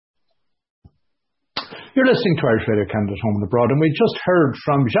You're listening to Irish Radio Canada Home and Abroad, and we just heard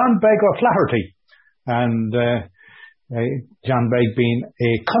from John Begg O'Flaherty, and John Begg being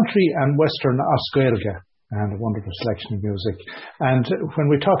a country and Western Oscailga, and a wonderful selection of music. And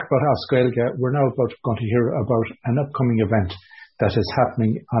when we talk about Oscailga, we're now going to hear about an upcoming event that is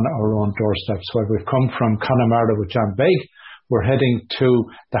happening on our own doorsteps. Where we've come from Connemara with John Begg, we're heading to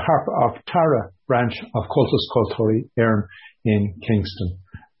the Harp of Tara branch of Cultus Cultori Éireann in Kingston.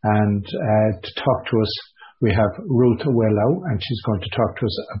 And to talk to us, we have Ruth Wehlau, and she's going to talk to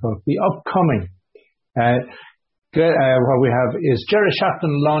us about the upcoming. What we have is Jerry Shafton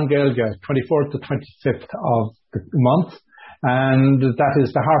Lawn Gaelga, 24th to 25th of the month, and that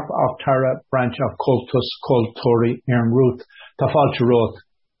is the Harp of Tara branch of Cultus Cultori Éireann. Ruth, ta fáilte Ruth,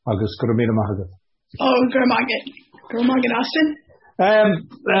 agus go raibh míle maith. Oh, go maith Austin.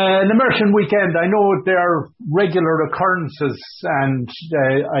 An immersion weekend, I know there are regular occurrences, and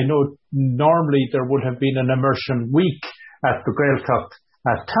I know normally there would have been an immersion week at the Gaeltacht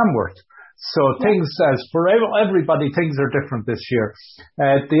at Tamworth. So things, as for everybody, things are different this year.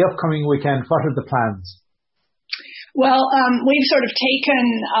 The upcoming weekend, what are the plans? Well, we've sort of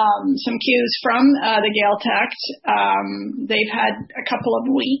taken some cues from the Gaeltacht. They've had a couple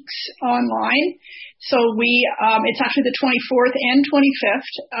of weeks online. So it's actually the 24th and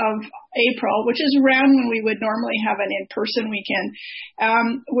 25th of April, which is around when we would normally have an in-person weekend.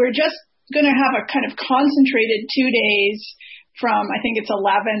 We're just going to have a kind of concentrated 2 days from, I think it's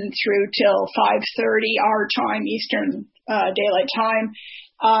 11 through till 5:30 our time, Eastern Daylight Time,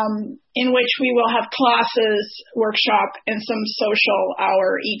 in which we will have classes, workshop, and some social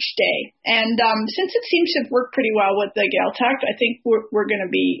hour each day. And since it seems to have worked pretty well with the Gaeltacht, I think we're going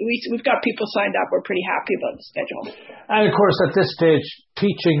to be, we've got people signed up. We're pretty happy about the schedule. And of course, at this stage,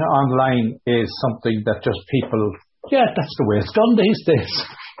 teaching online is something that just people, that's the way it's done these days.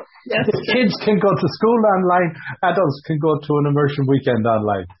 Yes. Kids can go to school online, adults can go to an immersion weekend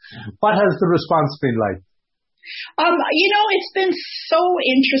online. What has the response been like? It's been so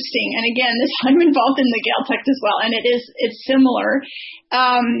interesting. And again, I'm involved in the Gaeltacht as well, and it's similar.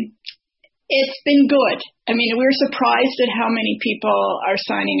 It's been good. I mean, we're surprised at how many people are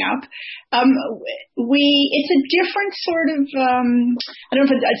signing up. It's a different sort of, I don't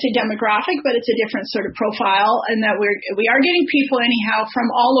know if I'd say demographic, but it's a different sort of profile, and that we are getting people anyhow from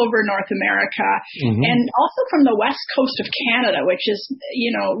all over North America, and also from the west coast of Canada, which is,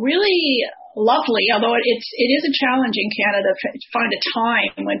 really lovely, although it is a challenge in Canada to find a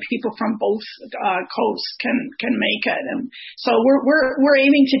time when people from both coasts can make it, and so we're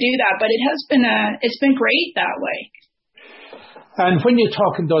aiming to do that. But it's been great that way. And when you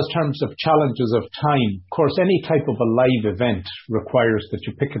talk in those terms of challenges of time, of course, any type of a live event requires that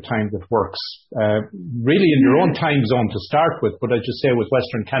you pick a time that works really in your own time zone to start with. But as you say, with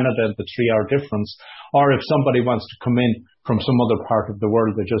Western Canada, the 3-hour difference, or if somebody wants to come in from some other part of the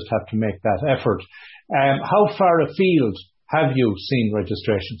world, they just have to make that effort. How far afield have you seen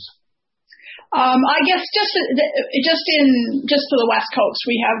registrations? I guess just to the West Coast,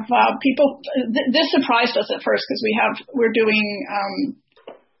 we have people. This surprised us at first because we're doing.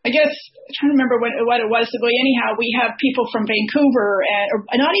 I guess I'm trying to remember what it was. But anyhow, we have people from Vancouver, or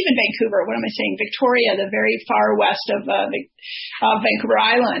not even Vancouver. What am I saying? Victoria, the very far west of Vancouver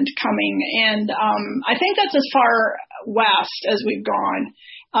Island, coming, and I think that's as far west as we've gone.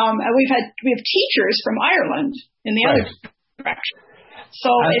 And we have teachers from Ireland in the other direction. So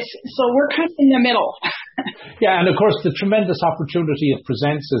we're kind of in the middle. Yeah, and of course the tremendous opportunity it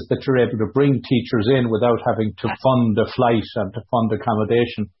presents is that you're able to bring teachers in without having to fund a flight and to fund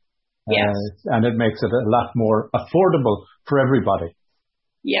accommodation. Yes. And it makes it a lot more affordable for everybody.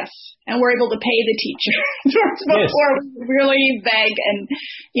 Yes, and we're able to pay the teacher. Before we really beg, and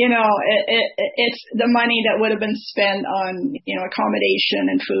it's the money that would have been spent on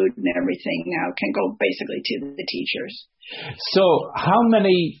accommodation and food and everything now can go basically to the teachers. So, how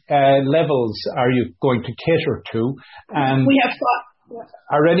many levels are you going to cater to? And we have.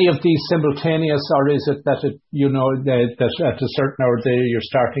 Are any of these simultaneous, or is it that that at a certain hour you're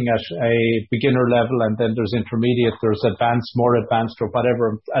starting at a beginner level, and then there's intermediate, there's advanced, more advanced, or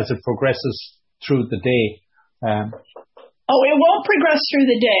whatever as it progresses through the day? It won't progress through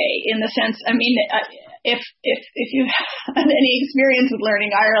the day in the sense. I mean, if you have any experience with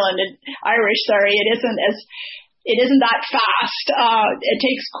learning Irish, it isn't that fast. It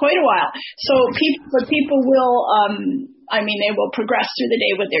takes quite a while. So people will. They will progress through the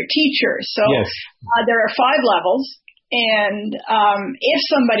day with their teachers. So yes. There are 5 levels, and if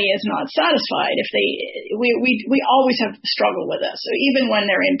somebody is not satisfied, we always have struggled with this. So even when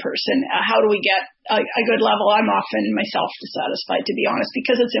they're in person, how do we get a good level, I'm often myself dissatisfied, to be honest,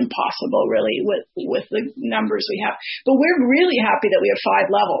 because it's impossible really with the numbers we have. But we're really happy that we have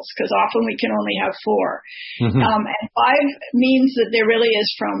 5 levels, because often we can only have 4. Mm-hmm. And 5 means that there really is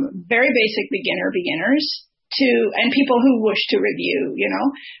from very basic beginners and people who wish to review,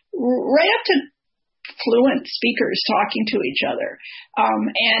 right up to fluent speakers talking to each other,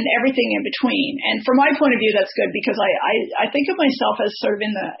 and everything in between. And from my point of view, that's good, because I think of myself as sort of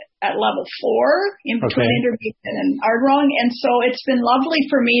at level 4, in between intermediate and Ardwrong. And so it's been lovely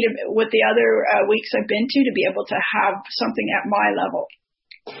for me with the other weeks I've been to be able to have something at my level.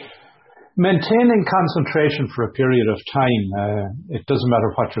 Maintaining concentration for a period of time, it doesn't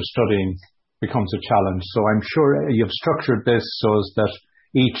matter what you're studying, becomes a challenge. So I'm sure you've structured this so that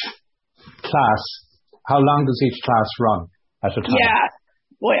each class, how long does each class run at a time? Yeah.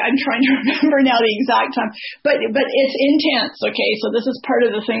 Boy, I'm trying to remember now the exact time, but it's intense. Okay, so this is part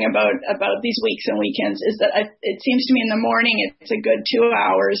of the thing about these weeks and weekends is that it seems to me in the morning it's a good 2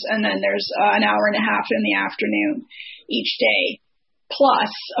 hours, and then there's an hour and a half in the afternoon each day.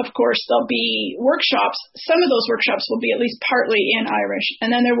 Plus, of course, there'll be workshops. Some of those workshops will be at least partly in Irish,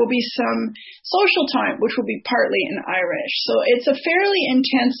 and then there will be some social time, which will be partly in Irish. So it's a fairly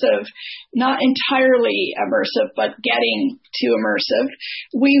intensive, not entirely immersive, but getting to immersive.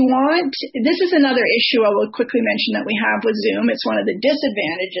 This is another issue I will quickly mention that we have with Zoom. It's one of the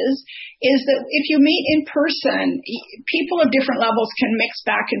disadvantages, is that if you meet in person, people of different levels can mix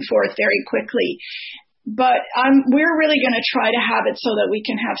back and forth very quickly. But we're really going to try to have it so that we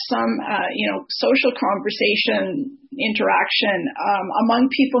can have some, social conversation, interaction among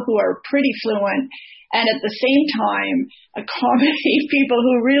people who are pretty fluent, and at the same time accommodate people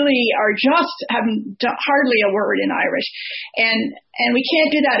who really are just have hardly a word in Irish, and we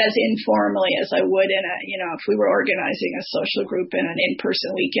can't do that as informally as I would in if we were organizing a social group in an in-person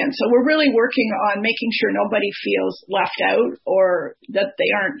weekend. So we're really working on making sure nobody feels left out or that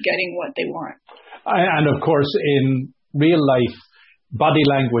they aren't getting what they want. And of course, in real life, body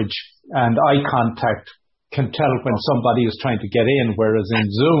language and eye contact can tell when somebody is trying to get in, whereas in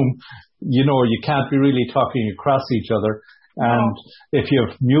Zoom, you can't be really talking across each other. And if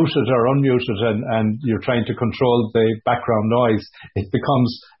you've muted or unmuted and you're trying to control the background noise, it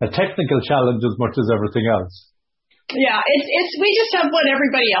becomes a technical challenge as much as everything else. Yeah, we just have what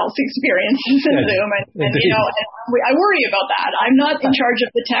everybody else experiences in Zoom, and I worry about that. I'm not in charge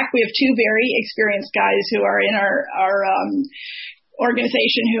of the tech. We have 2 very experienced guys who are in our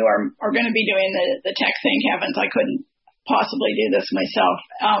organization who are going to be doing the tech thing. Heavens, I couldn't possibly do this myself.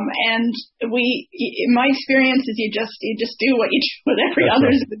 And my experience is you just do what you do with every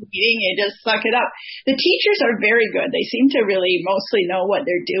other's meeting. You just suck it up. The teachers are very good. They seem to really mostly know what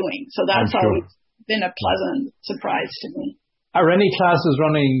they're doing. So that's always been a pleasant surprise to me. Are any classes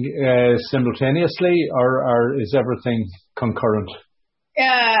running simultaneously, or is everything concurrent?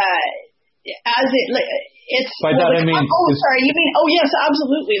 By that I mean... sorry, you mean... Oh, yes,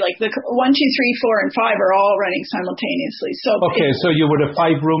 absolutely. Like the 1, 2, 3, 4, and 5 are all running simultaneously. So so you would have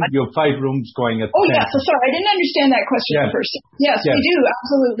 5 rooms. You have 5 rooms going at. Oh, yeah. So sorry, I didn't understand that question first. Yes, we do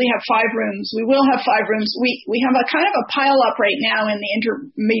absolutely have 5 rooms. We will have 5 rooms. We have a kind of a pile up right now in the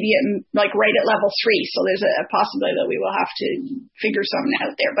intermediate, like right at level 3. So there's a possibility that we will have to figure something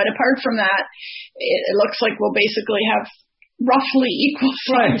out there. But apart from that, it looks like we'll basically have roughly equal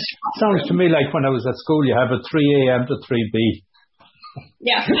size. Right. Sounds to me like when I was at school, you have a 3 a.m. to 3 b.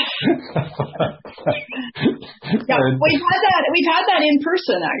 Yeah. We've had that in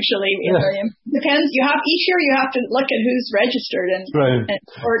person actually. It depends. Each year you have to look at who's registered and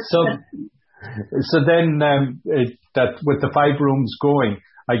so then that with the 5 rooms going,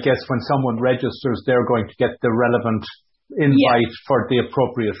 I guess when someone registers, they're going to get the relevant invite for the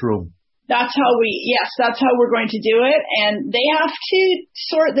appropriate room. That's how we're going to do it. And they have to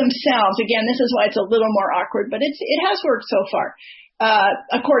sort themselves. Again, this is why it's a little more awkward, but it has worked so far.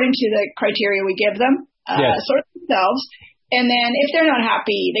 According to the criteria we give them, sort themselves. And then if they're not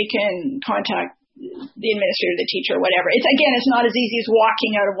happy, they can contact the administrator, the teacher, whatever. It's not as easy as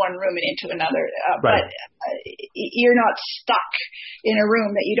walking out of one room and into another, but you're not stuck in a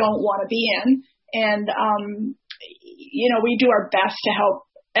room that you don't want to be in. And, we do our best to help.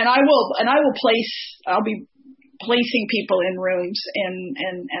 And I'll be placing people in rooms and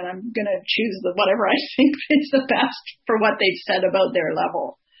I'm going to choose whatever I think is the best for what they've said about their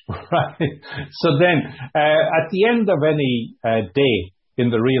level. Right. So then at the end of any day in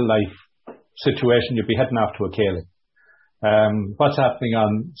the real life situation, you'll be heading off to a Cayley. What's happening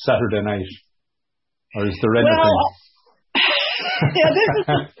on Saturday night? Or is there anything? Well,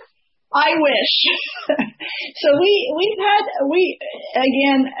 I wish. So we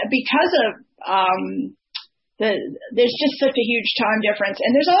again, because of there's just such a huge time difference.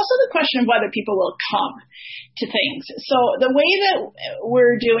 And there's also the question of whether people will come to things. So the way that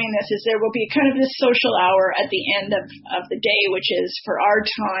we're doing this is there will be kind of this social hour at the end of the day, which is for our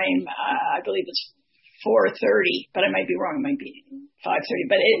time, I believe it's 4:30, but I might be wrong. It might be 5:30,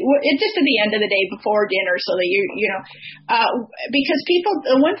 but it's just at the end of the day before dinner, so that because people,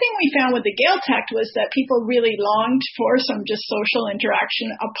 the one thing we found with the Gaeltacht was that people really longed for some just social interaction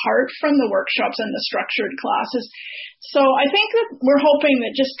apart from the workshops and the structured classes. So I think that we're hoping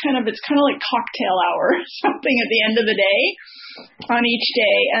that just it's kind of like cocktail hour, something at the end of the day on each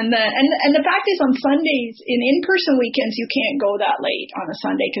day. And the fact is, on Sundays, in-person weekends, you can't go that late on a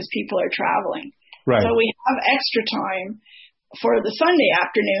Sunday because people are traveling. Right. So we have extra time for the Sunday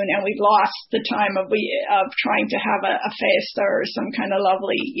afternoon, and we've lost the time of trying to have a festa or some kind of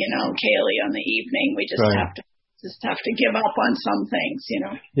lovely, ceilidh on the evening. We just have to give up on some things,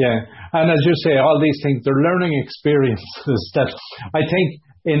 Yeah, and as you say, all these things, they're learning experiences that I think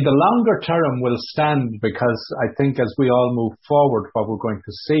in the longer term will stand, because I think as we all move forward, what we're going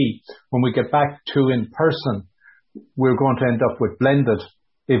to see when we get back to in person, we're going to end up with blended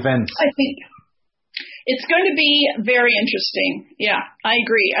events. I think it's going to be very interesting. Yeah, I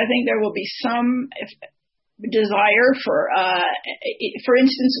agree. I think there will be some desire for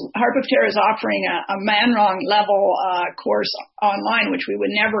instance, Harp of Terra is offering a Manrong level course online, which we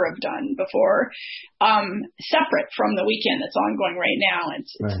would never have done before, separate from the weekend that's ongoing right now.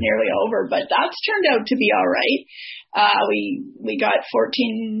 It's nearly over, but that's turned out to be all right. We got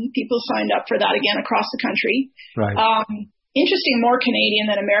 14 people signed up for that again across the country. Right. Interesting, more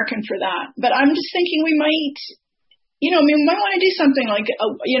Canadian than American for that. But I'm just thinking we might want to do something like,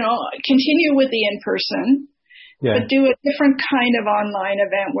 continue with the in-person, but do a different kind of online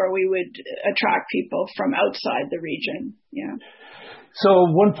event where we would attract people from outside the region. Yeah. So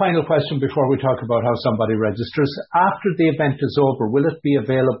one final question before we talk about how somebody registers. After the event is over, will it be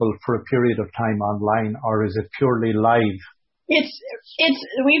available for a period of time online, or is it purely live?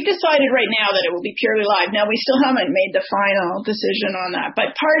 We've decided right now that it will be purely live. Now, we still haven't made the final decision on that,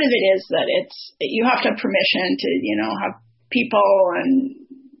 but part of it is that you have to have permission to, have people, and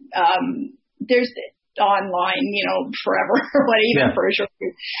there's online, forever, even for a short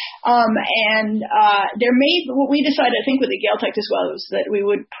period. What we decided, I think, with the Gaeltacht as well, was that we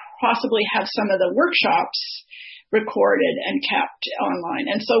would possibly have some of the workshops recorded and kept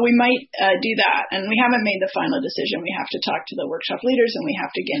online. And so we might do that. And we haven't made the final decision. We have to talk to the workshop leaders, and we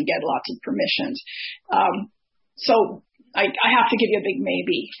have to, again, get lots of permissions. So I have to give you a big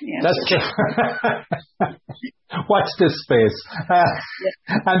maybe answer. That's true. Watch this space.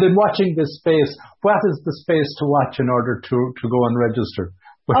 And in watching this space, what is the space to watch in order to go and register?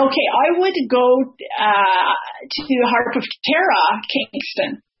 Okay, I would go to Harp of Terra,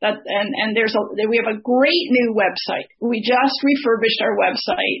 Kingston. We have a great new website. We just refurbished our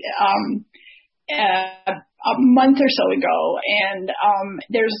website a month or so ago, and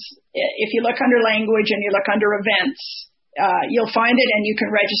if you look under language and you look under events, you'll find it, and you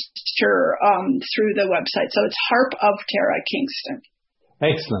can register through the website. So it's Harp of Terra, Kingston.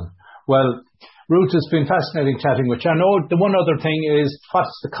 Excellent. Well, Ruth, it's been fascinating chatting with you. I know the one other thing is,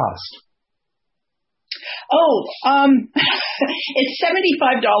 what's the cost? It's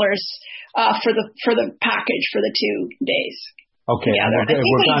 $75 for the package for the 2 days. Okay.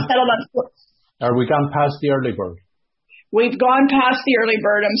 Are we gone past the early bird? We've gone past the early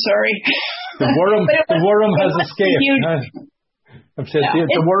bird. I'm sorry. The worm has escaped.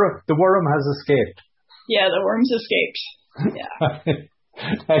 The worm has escaped. Yeah, the worm's escaped. Yeah.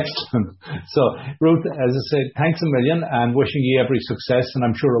 Excellent. So, Ruth, as I said, thanks a million, and wishing you every success, and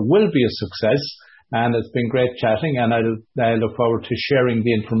I'm sure it will be a success. And it's been great chatting, and I look forward to sharing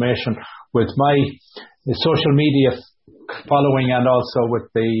the information with my social media following, and also with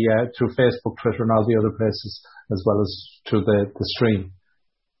through Facebook, Twitter, and all the other places, as well as through the stream.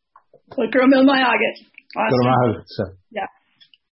 Awesome. Yeah.